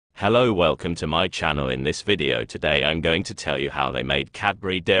Hello, welcome to my channel. In this video today I'm going to tell you how they made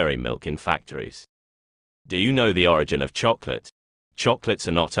Cadbury dairy milk in factories. Do you know the origin of chocolate? Chocolates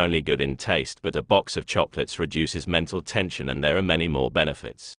are not only good in taste, but a box of chocolates reduces mental tension, and there are many more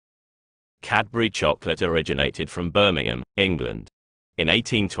benefits. Cadbury chocolate originated from Birmingham, England. In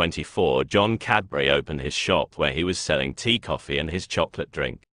 1824, John Cadbury opened his shop where he was selling tea, coffee and his chocolate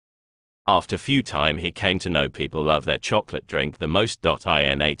drink. After few time he came to know people love their chocolate drink the most. In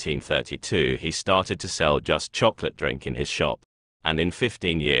 1832 he started to sell just chocolate drink in his shop, and in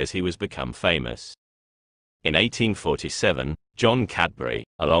 15 years he was become famous. In 1847, John Cadbury,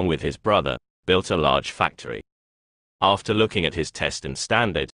 along with his brother, built a large factory. After looking at his test and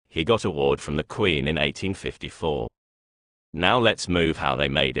standard, he got award from the Queen in 1854. Now let's move how they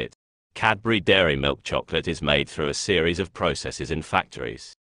made it. Cadbury dairy milk chocolate is made through a series of processes in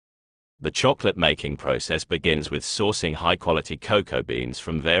factories. The chocolate making process begins with sourcing high-quality cocoa beans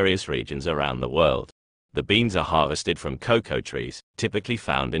from various regions around the world. The beans are harvested from cocoa trees, typically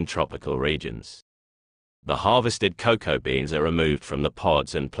found in tropical regions. The harvested cocoa beans are removed from the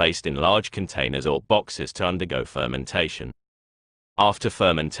pods and placed in large containers or boxes to undergo fermentation. After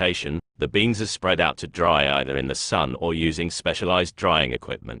fermentation, the beans are spread out to dry either in the sun or using specialized drying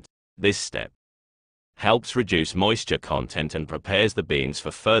equipment. This step helps reduce moisture content and prepares the beans for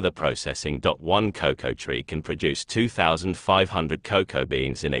further processing. One cocoa tree can produce 2,500 cocoa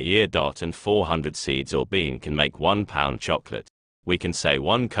beans in a year. And 400 seeds or bean can make 1 pound chocolate. We can say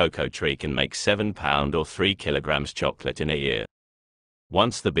one cocoa tree can make 7 pound or 3 kilograms chocolate in a year.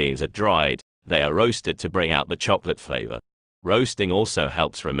 Once the beans are dried, they are roasted to bring out the chocolate flavor. Roasting also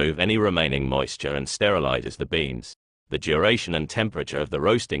helps remove any remaining moisture and sterilizes the beans. The duration and temperature of the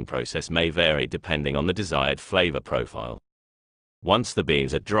roasting process may vary depending on the desired flavor profile. Once the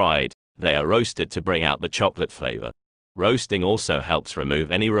beans are dried, they are roasted to bring out the chocolate flavor. Roasting also helps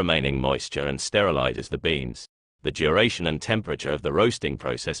remove any remaining moisture and sterilizes the beans. The duration and temperature of the roasting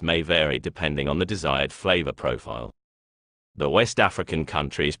process may vary depending on the desired flavor profile. The West African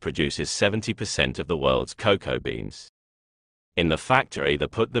countries produces 70% of the world's cocoa beans. In the factory they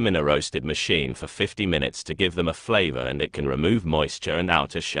put them in a roasted machine for 50 minutes to give them a flavor, and it can remove moisture and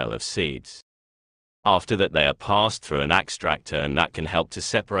outer shell of seeds. After that they are passed through an extractor, and that can help to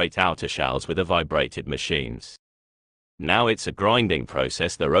separate outer shells with a vibrated machines. Now it's a grinding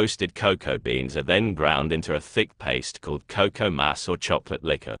process. The roasted cocoa beans are then ground into a thick paste called cocoa mass or chocolate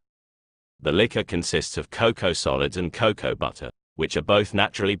liquor. The liquor consists of cocoa solids and cocoa butter, which are both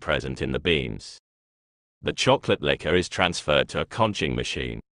naturally present in the beans. The chocolate liquor is transferred to a conching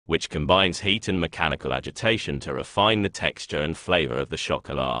machine, which combines heat and mechanical agitation to refine the texture and flavor of the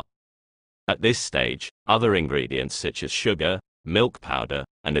chocolat. At this stage, other ingredients such as sugar, milk powder,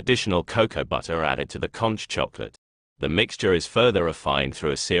 and additional cocoa butter are added to the conch chocolate. The mixture is further refined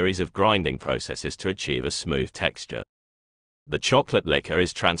through a series of grinding processes to achieve a smooth texture. The chocolate liquor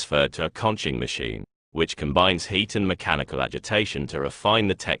is transferred to a conching machine, which combines heat and mechanical agitation to refine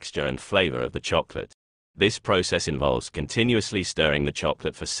the texture and flavor of the chocolate. This process involves continuously stirring the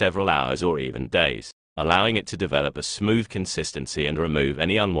chocolate for several hours or even days, allowing it to develop a smooth consistency and remove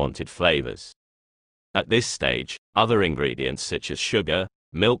any unwanted flavors. At this stage, other ingredients such as sugar,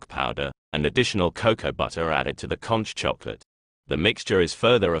 milk powder, and additional cocoa butter are added to the conch chocolate. The mixture is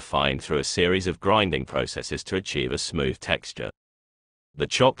further refined through a series of grinding processes to achieve a smooth texture. The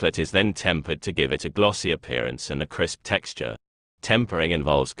chocolate is then tempered to give it a glossy appearance and a crisp texture. Tempering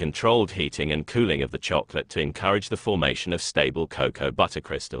involves controlled heating and cooling of the chocolate to encourage the formation of stable cocoa butter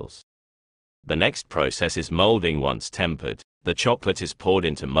crystals. The next process is molding. Once tempered, the chocolate is poured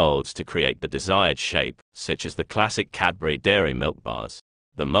into molds to create the desired shape, such as the classic Cadbury dairy milk bars.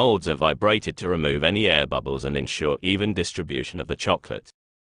 The molds are vibrated to remove any air bubbles and ensure even distribution of the chocolate.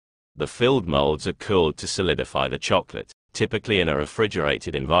 The filled molds are cooled to solidify the chocolate, typically in a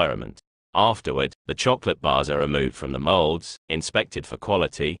refrigerated environment. Afterward, the chocolate bars are removed from the molds, inspected for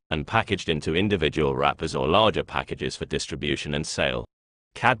quality, and packaged into individual wrappers or larger packages for distribution and sale.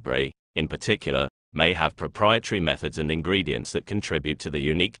 Cadbury, in particular, may have proprietary methods and ingredients that contribute to the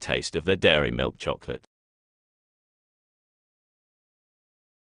unique taste of their dairy milk chocolate.